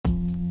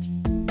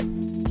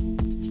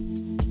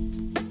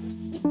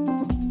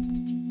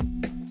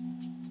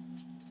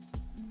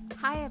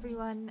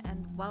everyone,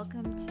 and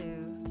welcome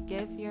to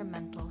Give Your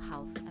Mental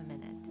Health a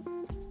Minute.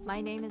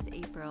 My name is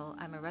April.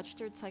 I'm a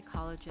registered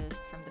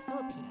psychologist from the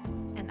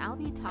Philippines, and I'll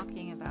be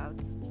talking about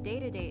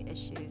day-to-day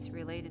issues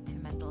related to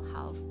mental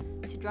health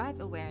to drive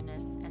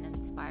awareness and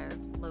inspire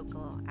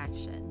local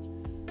action.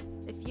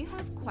 If you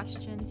have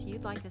questions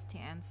you'd like us to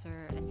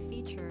answer and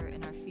feature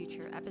in our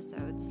future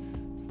episodes,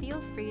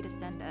 feel free to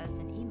send us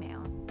an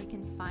email. You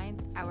can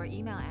find our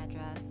email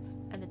address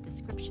in the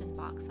description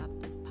box of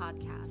this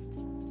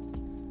podcast.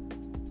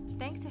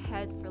 Thanks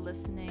ahead for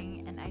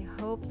listening, and I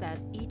hope that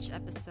each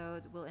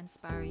episode will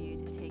inspire you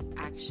to take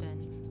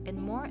action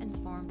in more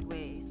informed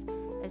ways,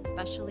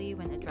 especially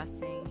when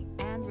addressing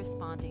and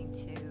responding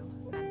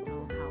to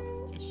mental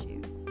health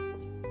issues.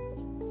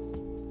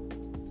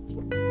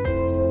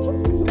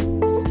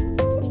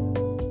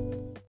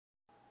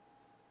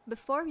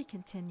 Before we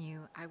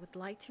continue, I would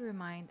like to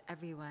remind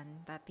everyone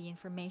that the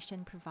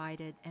information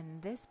provided in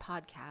this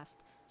podcast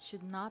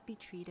should not be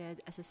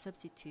treated as a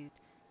substitute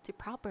to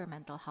proper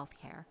mental health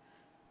care.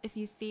 If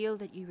you feel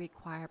that you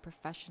require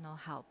professional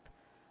help,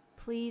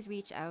 please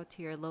reach out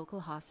to your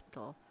local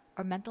hospital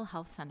or mental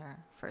health center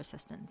for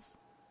assistance.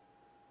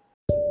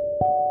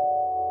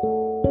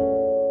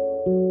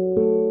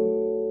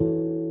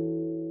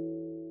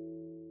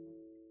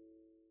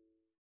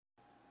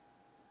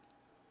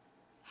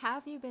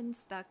 Have you been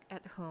stuck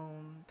at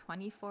home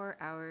 24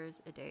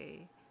 hours a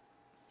day,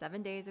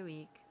 7 days a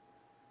week,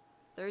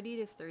 30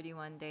 to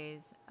 31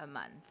 days a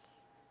month,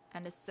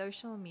 and is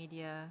social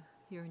media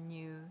your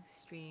new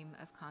stream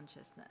of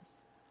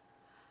consciousness?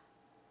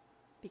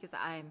 Because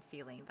I am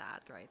feeling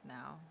that right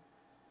now.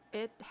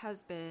 It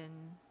has been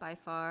by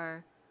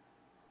far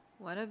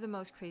one of the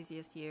most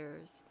craziest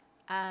years,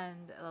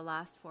 and the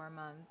last 4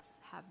 months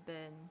have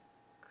been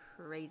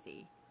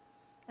crazy.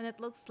 And it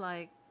looks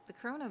like the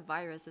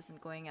coronavirus isn't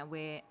going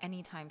away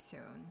anytime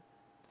soon.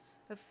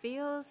 It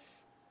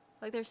feels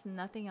like there's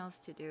nothing else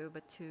to do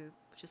but to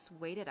just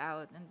wait it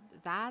out, and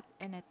that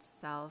in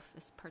itself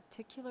is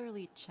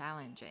particularly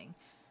challenging.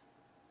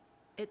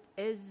 It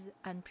is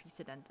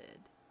unprecedented.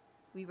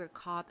 We were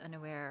caught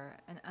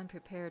unaware and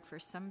unprepared for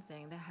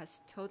something that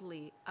has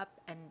totally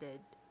upended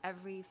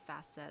every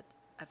facet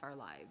of our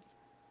lives.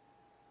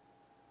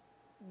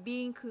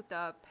 Being cooped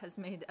up has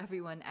made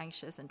everyone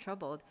anxious and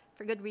troubled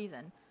for good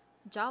reason.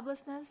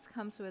 Joblessness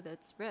comes with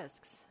its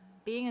risks.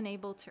 Being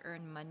unable to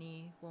earn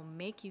money will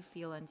make you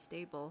feel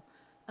unstable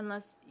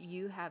unless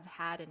you have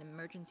had an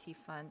emergency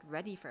fund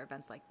ready for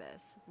events like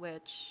this,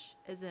 which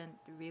isn't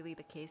really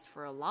the case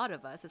for a lot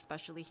of us,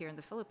 especially here in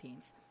the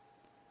Philippines.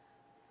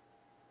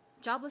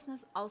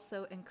 Joblessness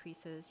also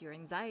increases your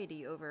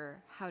anxiety over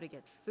how to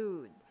get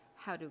food,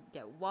 how to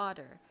get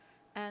water,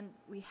 and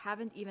we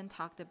haven't even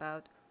talked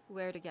about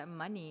where to get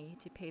money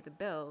to pay the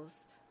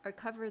bills or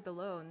cover the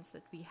loans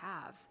that we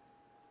have.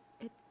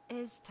 It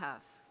is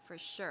tough, for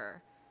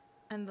sure,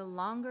 and the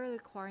longer the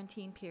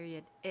quarantine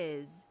period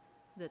is,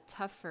 the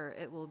tougher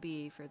it will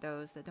be for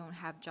those that don't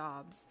have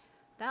jobs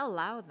that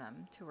allow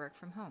them to work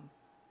from home.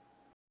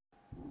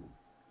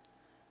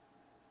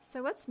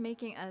 So what's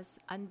making us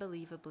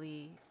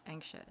unbelievably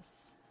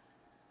anxious?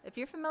 If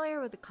you're familiar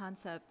with the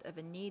concept of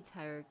a needs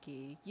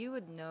hierarchy, you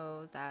would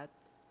know that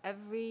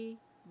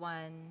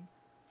everyone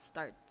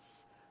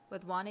starts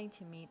with wanting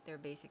to meet their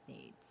basic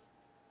needs.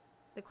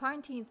 The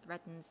quarantine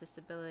threatens the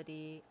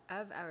stability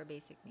of our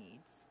basic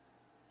needs.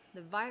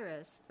 The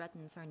virus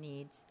threatens our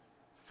needs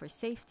for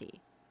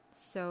safety.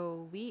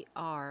 So we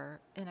are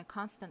in a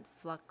constant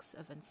flux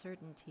of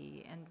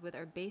uncertainty, and with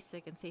our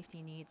basic and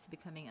safety needs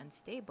becoming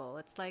unstable,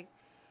 it's like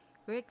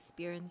we're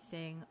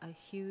experiencing a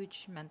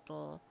huge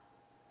mental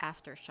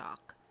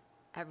aftershock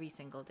every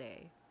single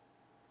day.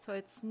 So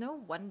it's no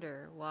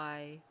wonder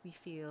why we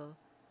feel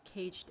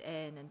caged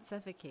in and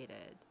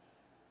suffocated.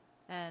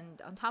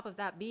 And on top of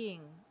that,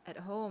 being at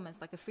home is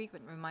like a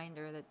frequent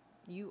reminder that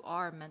you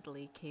are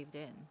mentally caved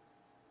in.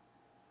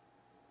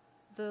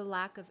 The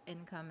lack of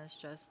income is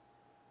just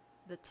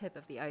the tip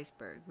of the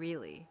iceberg,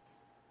 really,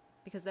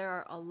 because there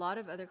are a lot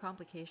of other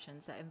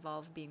complications that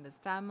involve being with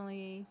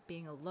family,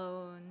 being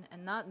alone,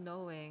 and not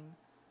knowing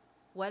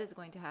what is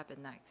going to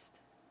happen next.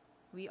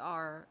 We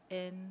are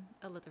in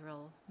a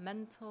literal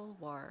mental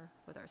war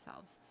with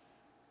ourselves.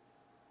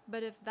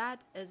 But if that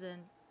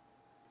isn't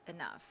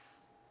enough,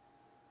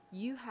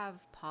 you have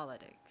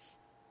politics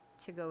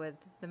to go with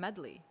the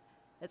medley.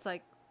 It's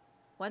like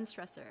one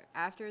stressor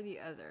after the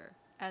other,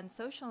 and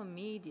social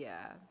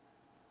media,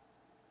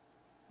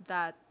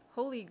 that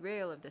holy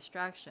grail of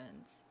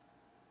distractions,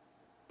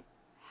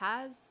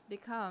 has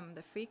become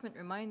the frequent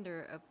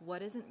reminder of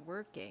what isn't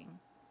working.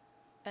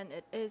 And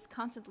it is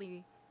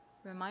constantly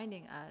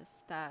reminding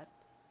us that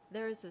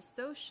there is a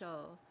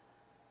social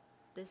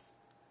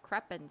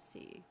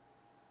discrepancy,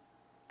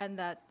 and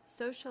that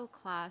social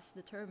class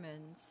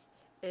determines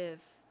if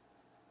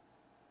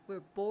we're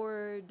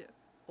bored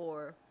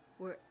or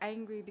we're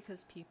angry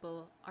because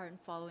people aren't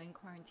following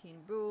quarantine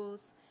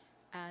rules,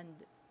 and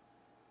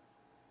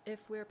if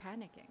we're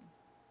panicking.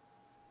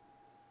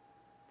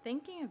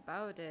 Thinking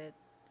about it,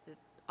 it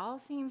all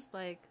seems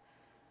like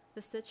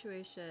the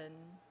situation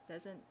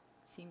doesn't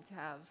seem to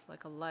have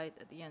like a light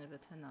at the end of the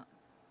tunnel.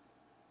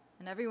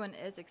 And everyone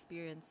is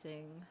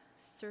experiencing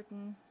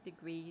certain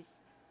degrees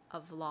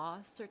of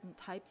loss, certain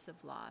types of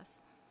loss.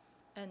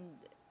 And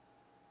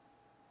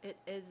it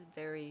is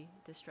very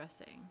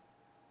distressing.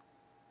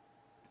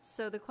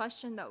 So the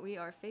question that we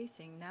are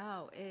facing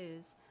now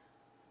is,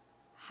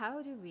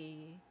 how do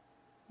we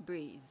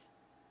breathe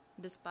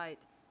despite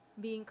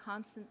being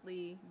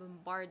constantly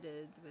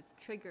bombarded with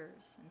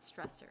triggers and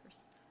stressors?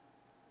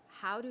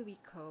 How do we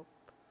cope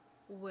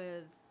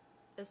with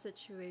a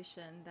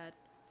situation that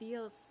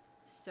feels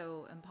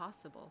so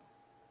impossible?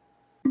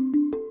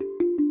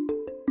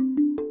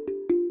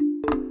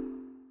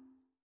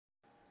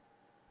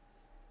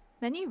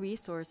 Many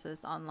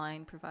resources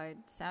online provide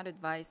sound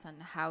advice on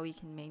how we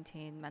can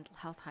maintain mental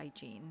health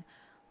hygiene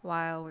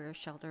while we're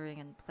sheltering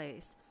in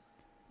place.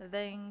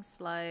 Things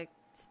like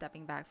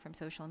stepping back from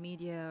social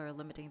media or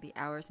limiting the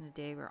hours in a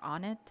day we're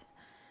on it,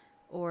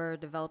 or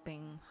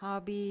developing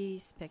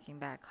hobbies, picking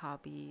back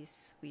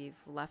hobbies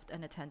we've left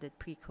unattended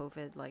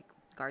pre-COVID, like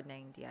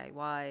gardening,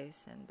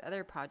 DIYs, and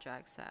other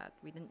projects that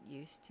we didn't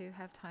used to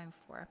have time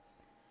for.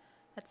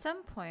 At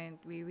some point,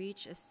 we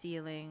reach a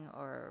ceiling,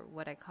 or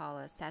what I call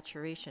a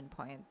saturation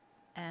point,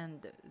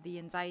 and the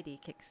anxiety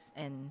kicks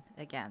in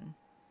again.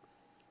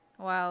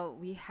 While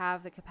we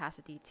have the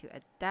capacity to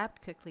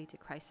adapt quickly to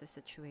crisis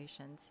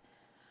situations,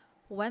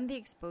 when the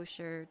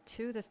exposure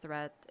to the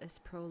threat is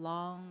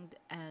prolonged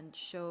and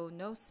show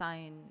no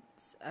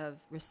signs of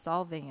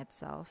resolving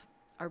itself,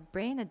 our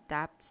brain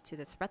adapts to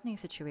the threatening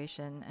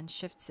situation and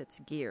shifts its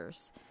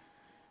gears.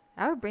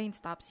 Our brain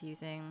stops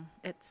using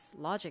its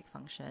logic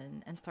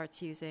function and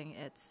starts using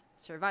its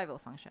survival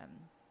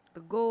function.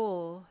 The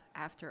goal,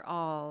 after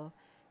all,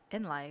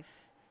 in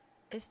life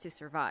is to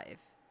survive,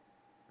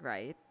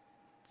 right?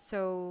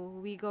 So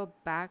we go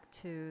back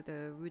to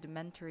the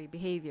rudimentary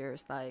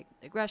behaviors like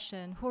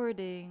aggression,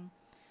 hoarding,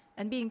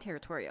 and being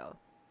territorial,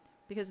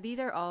 because these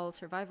are all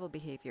survival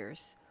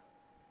behaviors,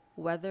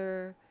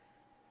 whether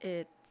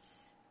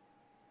it's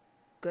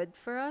good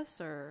for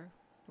us or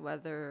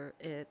whether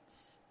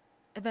it's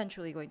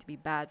eventually going to be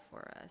bad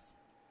for us.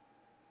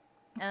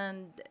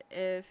 And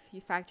if you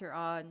factor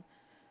on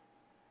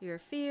your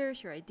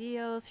fears, your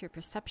ideals, your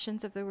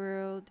perceptions of the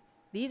world,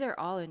 these are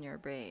all in your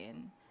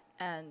brain.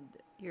 And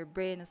your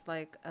brain is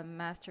like a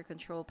master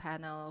control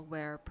panel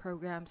where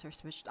programs are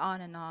switched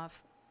on and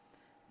off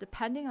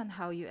depending on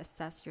how you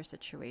assess your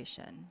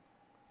situation.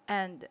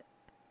 And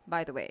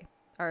by the way,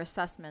 our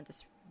assessment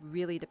is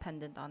really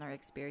dependent on our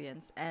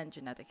experience and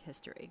genetic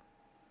history.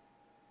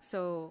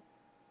 So,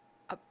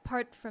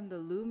 apart from the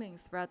looming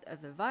threat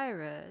of the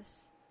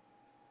virus,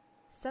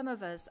 some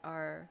of us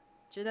are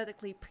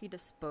genetically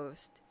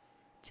predisposed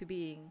to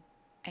being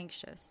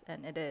anxious,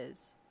 and it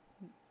is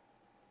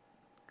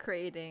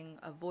creating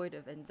a void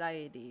of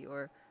anxiety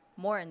or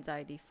more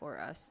anxiety for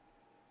us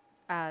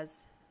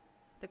as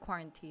the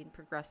quarantine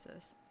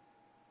progresses.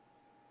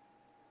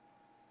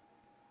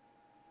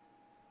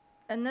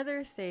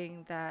 Another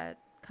thing that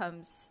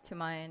comes to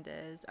mind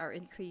is our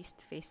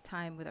increased face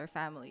time with our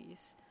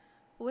families,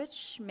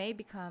 which may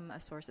become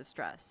a source of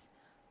stress.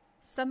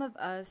 Some of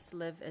us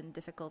live in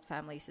difficult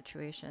family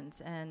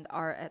situations and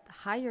are at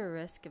higher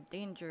risk of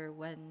danger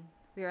when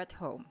we're at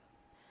home.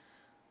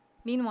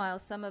 Meanwhile,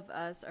 some of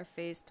us are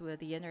faced with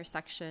the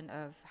intersection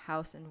of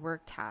house and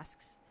work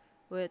tasks,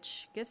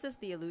 which gives us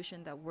the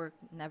illusion that work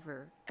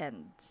never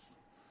ends.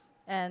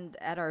 And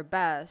at our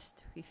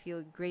best, we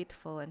feel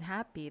grateful and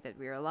happy that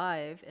we're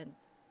alive. And,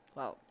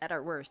 well, at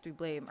our worst, we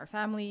blame our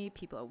family,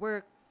 people at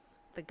work,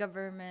 the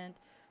government,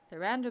 the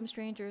random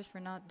strangers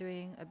for not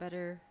doing a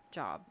better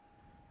job.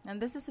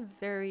 And this is a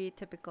very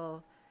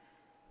typical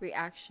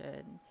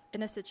reaction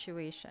in a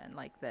situation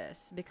like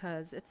this,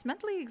 because it's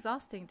mentally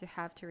exhausting to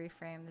have to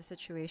reframe the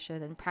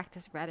situation and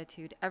practice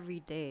gratitude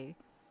every day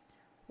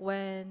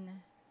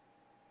when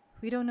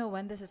we don't know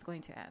when this is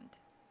going to end.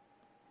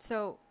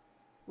 So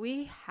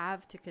we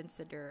have to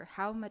consider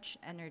how much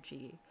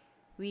energy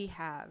we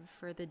have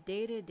for the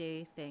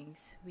day-to-day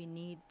things we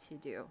need to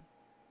do.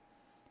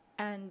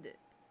 And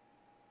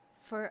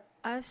for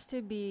us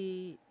to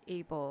be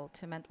able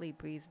to mentally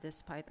breathe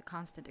despite the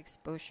constant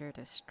exposure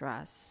to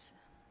stress,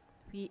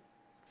 we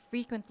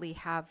frequently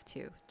have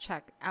to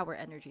check our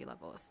energy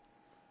levels.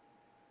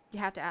 You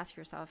have to ask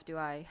yourself, do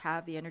I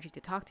have the energy to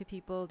talk to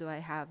people? Do I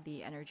have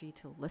the energy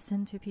to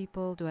listen to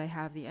people? Do I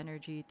have the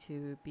energy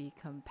to be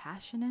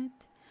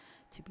compassionate,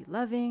 to be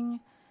loving,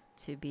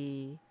 to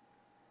be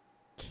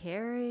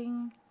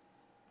caring?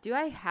 Do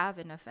I have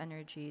enough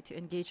energy to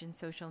engage in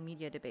social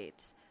media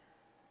debates?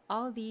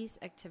 All these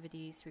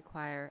activities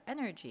require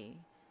energy.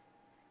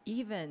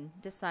 Even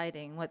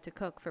deciding what to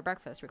cook for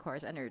breakfast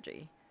requires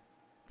energy.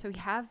 So we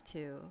have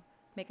to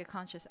make a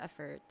conscious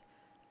effort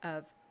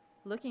of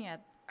looking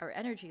at our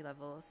energy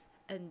levels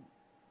and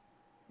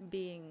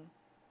being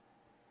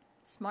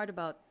smart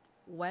about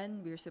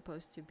when we're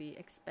supposed to be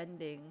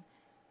expending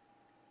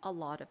a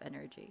lot of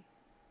energy.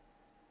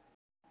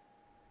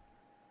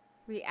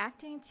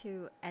 Reacting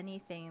to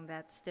anything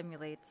that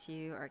stimulates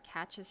you or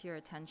catches your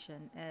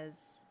attention is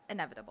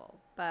inevitable,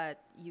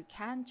 but you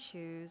can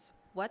choose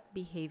what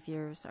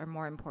behaviors are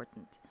more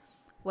important,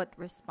 what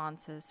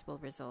responses will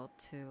result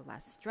to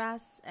less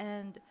stress,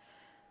 and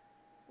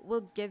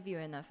will give you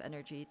enough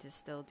energy to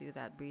still do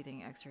that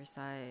breathing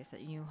exercise,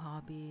 that new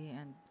hobby,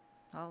 and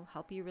I'll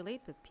help you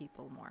relate with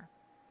people more.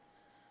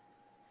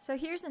 So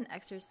here's an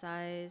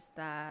exercise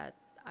that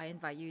I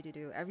invite you to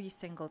do every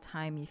single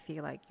time you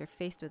feel like you're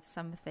faced with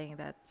something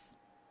that's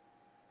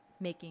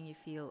making you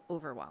feel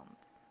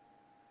overwhelmed.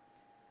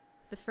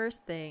 The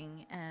first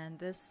thing, and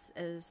this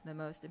is the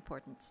most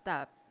important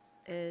step,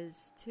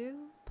 is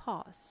to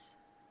pause.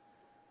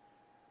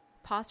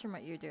 Pause from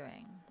what you're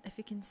doing. If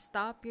you can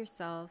stop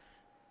yourself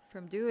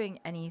from doing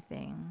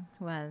anything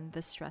when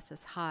the stress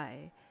is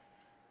high,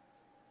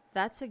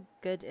 that's a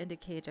good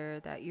indicator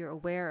that you're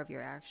aware of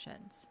your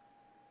actions.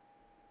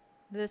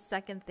 The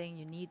second thing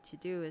you need to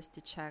do is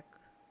to check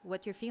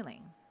what you're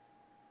feeling.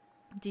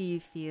 Do you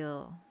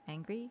feel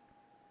angry?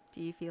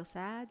 Do you feel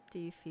sad? Do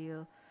you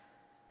feel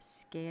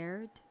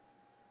scared?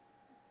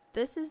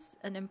 This is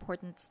an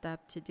important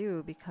step to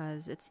do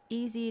because it's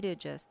easy to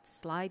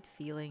just slide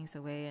feelings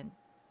away and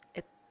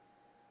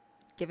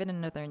give it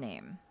another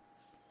name.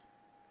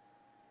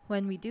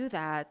 When we do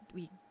that,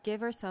 we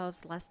give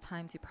ourselves less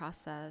time to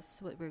process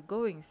what we're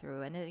going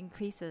through, and it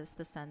increases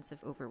the sense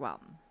of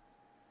overwhelm.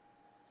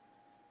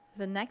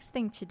 The next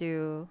thing to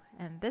do,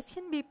 and this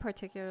can be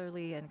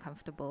particularly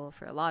uncomfortable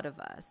for a lot of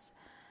us,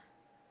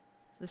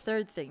 the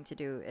third thing to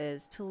do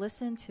is to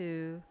listen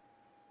to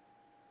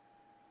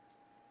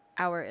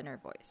our inner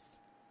voice.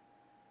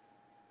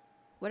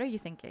 What are you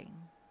thinking?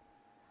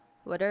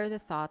 What are the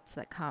thoughts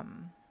that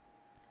come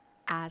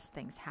as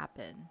things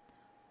happen?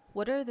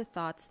 What are the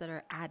thoughts that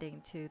are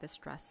adding to the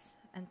stress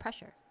and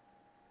pressure?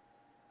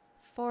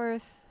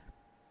 Fourth,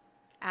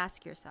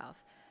 ask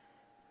yourself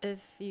if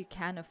you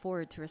can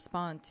afford to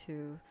respond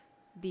to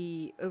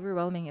the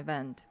overwhelming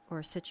event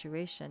or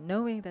situation,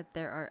 knowing that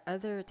there are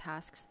other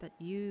tasks that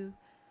you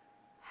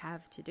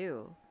have to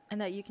do and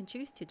that you can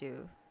choose to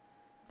do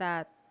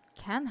that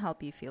can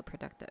help you feel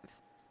productive.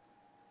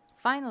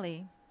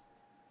 Finally,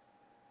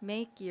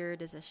 make your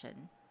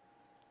decision.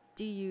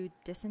 Do you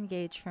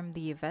disengage from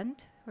the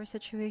event or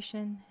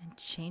situation and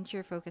change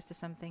your focus to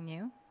something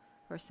new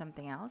or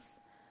something else?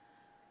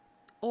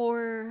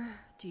 Or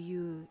do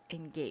you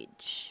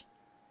engage?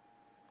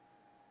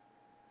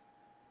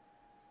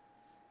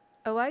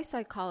 A wise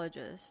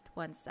psychologist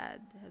once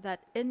said that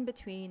in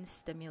between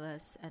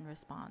stimulus and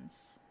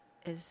response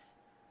is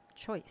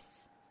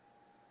choice.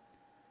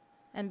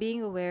 And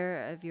being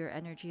aware of your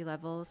energy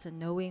levels and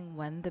knowing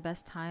when the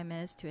best time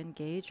is to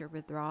engage or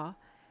withdraw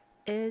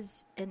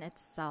is in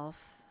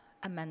itself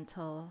a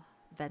mental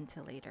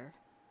ventilator.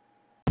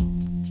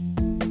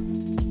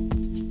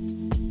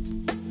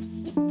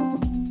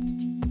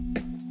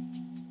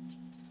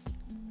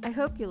 I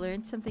hope you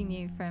learned something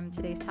new from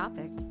today's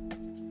topic.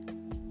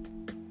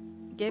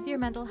 Give Your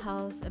Mental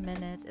Health a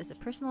Minute is a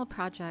personal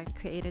project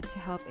created to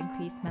help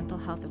increase mental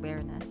health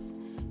awareness.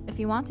 If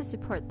you want to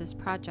support this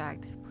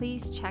project,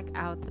 please check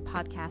out the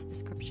podcast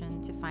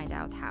description to find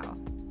out how.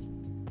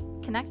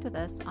 Connect with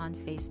us on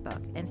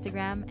Facebook,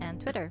 Instagram,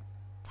 and Twitter.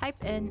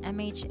 Type in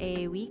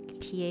MHA Week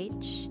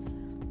PH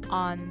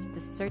on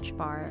the search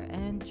bar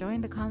and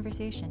join the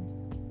conversation.